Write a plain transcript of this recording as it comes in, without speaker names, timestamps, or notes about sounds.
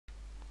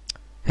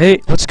Hey,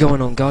 what's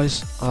going on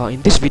guys?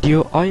 In this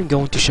video I am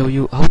going to show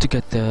you how to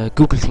get the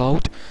Google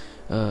Cloud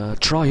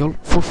trial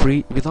for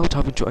free without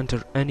having to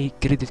enter any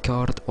credit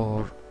card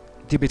or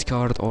debit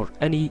card or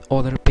any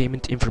other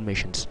payment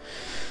informations.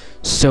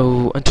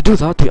 And to do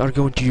that we are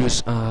going to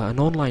use an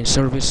online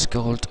service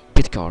called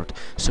bitcard.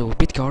 So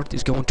bitcard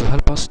is going to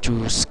help us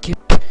to skip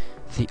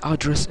the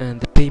address and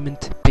the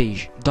payment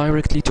page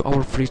directly to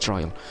our free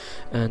trial,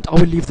 and I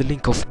will leave the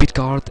link of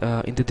bitcard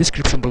in the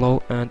description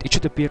below, and it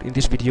should appear in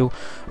this video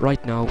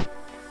right now.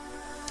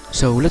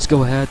 So let's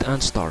go ahead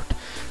and start.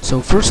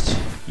 So first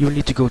you will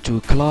need to go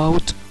to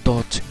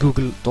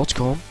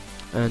cloud.google.com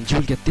and you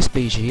will get this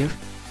page here.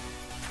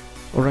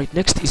 Alright,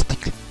 next is to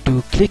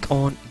click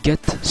on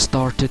get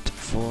started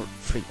for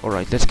free.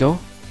 Alright, let's go.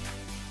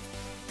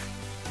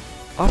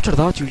 After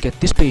that you'll get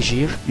this page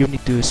here. You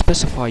need to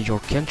specify your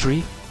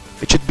country.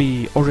 It should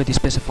be already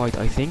specified,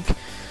 I think.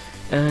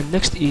 And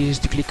next is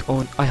to click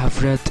on I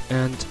have read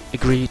and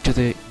agree to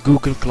the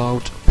Google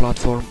Cloud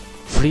Platform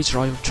free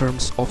trial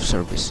terms of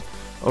service.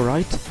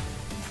 Alright,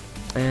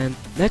 and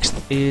next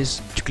is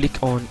to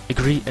click on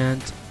agree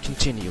and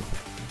continue.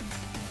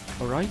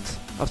 Alright,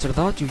 after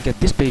that you'll get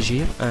this page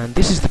here, and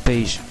this is the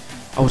page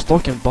I was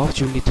talking about.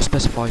 You'll need to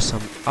specify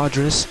some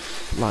address,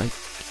 like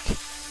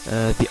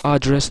the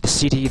address, the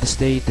city, the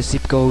state, the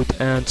zip code,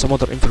 and some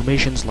other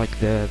informations like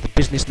the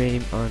business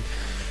name.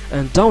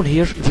 And down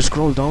here, if you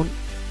scroll down,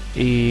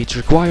 it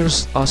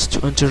requires us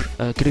to enter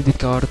a credit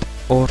card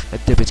or a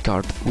debit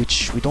card,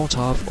 which we don't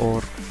have,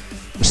 or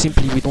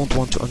simply we don't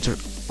want to enter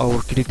our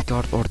credit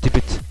card or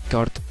debit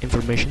card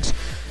informations.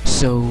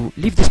 So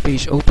leave this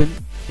page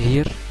open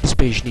here. This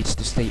page needs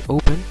to stay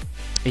open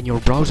in your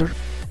browser,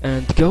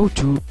 and go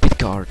to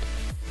bitcard.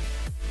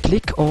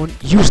 Click on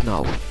use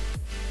now.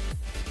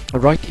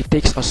 Alright, it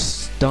takes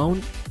us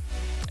down,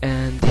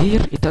 and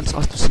here it tells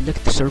us to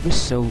select the service,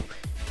 so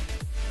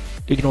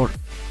ignore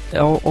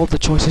all the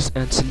choices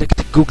and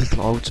select Google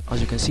Cloud.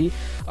 As you can see,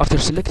 after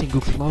selecting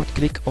Google Cloud,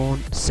 click on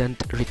send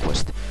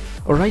request.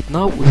 Alright,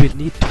 now we will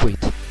need to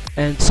wait,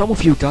 and some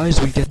of you guys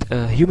will get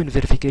a human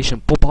verification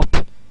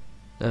pop-up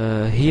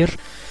here,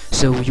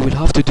 so you will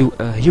have to do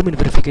a human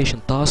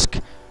verification task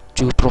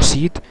to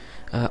proceed.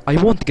 I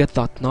won't get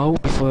that now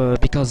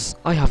because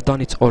I have done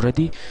it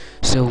already,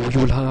 so you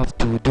will have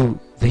to do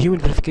the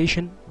human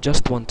verification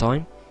just one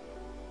time.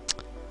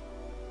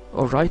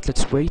 Alright,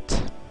 let's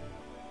wait.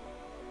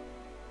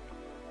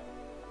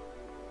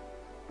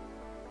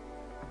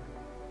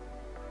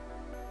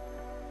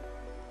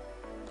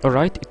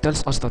 Alright, it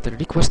tells us that the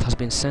request has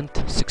been sent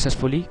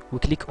successfully. We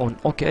click on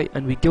OK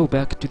and we go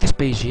back to this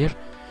page here,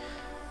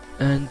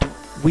 and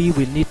we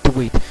will need to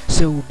wait.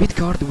 So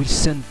bitcard will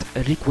send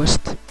a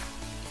request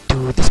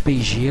to this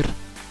page here,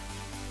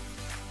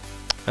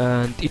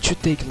 and it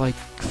should take like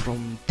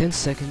from 10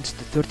 seconds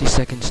to 30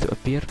 seconds to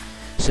appear.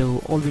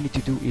 So all we need to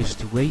do is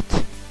to wait.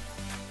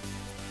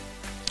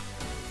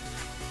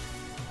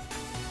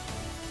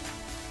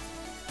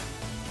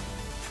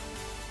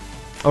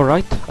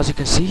 Alright, as you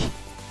can see,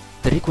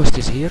 the request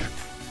is here.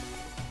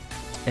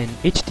 An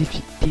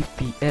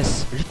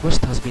HTTPS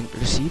request has been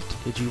received.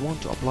 Do you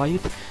want to apply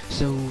it?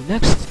 So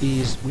next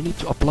is we need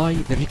to apply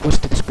the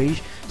request to this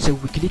page, so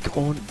we click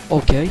on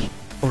OK.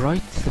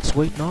 Alright, let's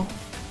wait now.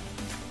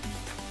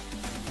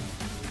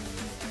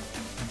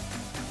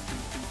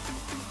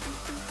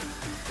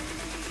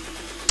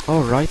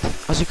 Alright,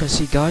 as you can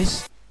see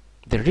guys,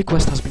 the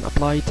request has been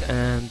applied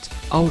and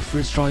our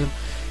free trial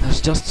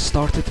has just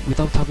started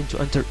without having to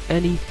enter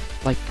any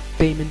like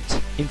payment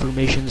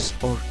informations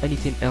or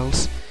anything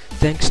else,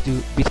 thanks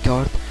to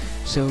bitcard.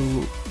 So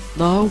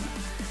now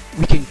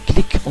we can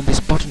click on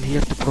this button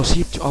here to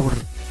proceed to our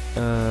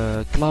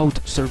cloud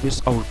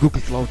service, our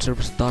Google Cloud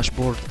Service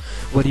dashboard,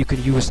 where you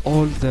can use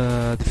all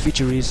the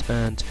features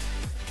and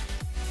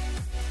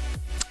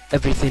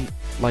everything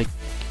like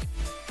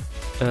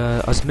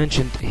as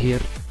mentioned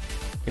here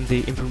in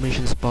the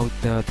information about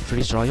the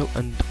free trial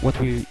and what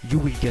you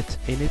will get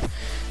in it.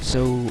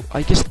 So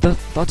I guess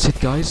that's it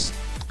guys.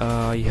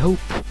 I hope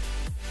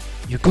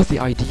you got the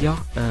idea.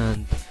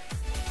 And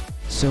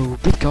so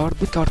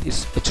bitcard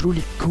is a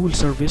truly cool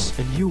service,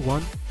 a new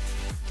one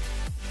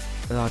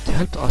that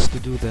helped us to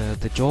do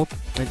the job.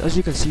 And as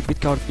you can see,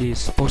 bitcard is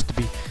supposed to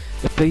be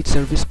a paid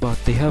service, but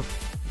they have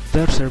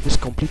their service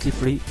completely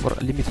free for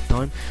a limited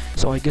time.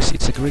 So I guess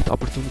it's a great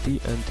opportunity,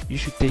 and you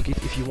should take it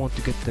if you want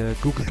to get the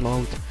Google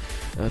Cloud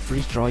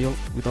free trial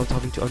without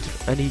having to enter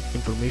any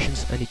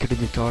informations, any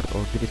credit card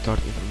or debit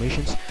card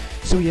informations.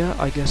 So yeah,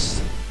 I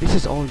guess this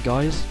is all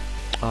guys.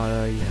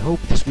 I hope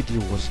this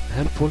video was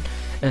helpful,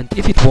 and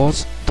if it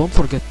was, don't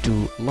forget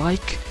to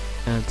like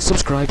and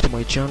subscribe to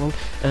my channel,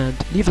 and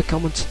leave a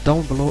comment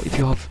down below if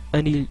you have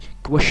any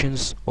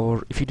questions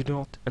or if you do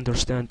not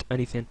understand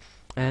anything.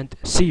 And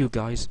see you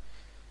guys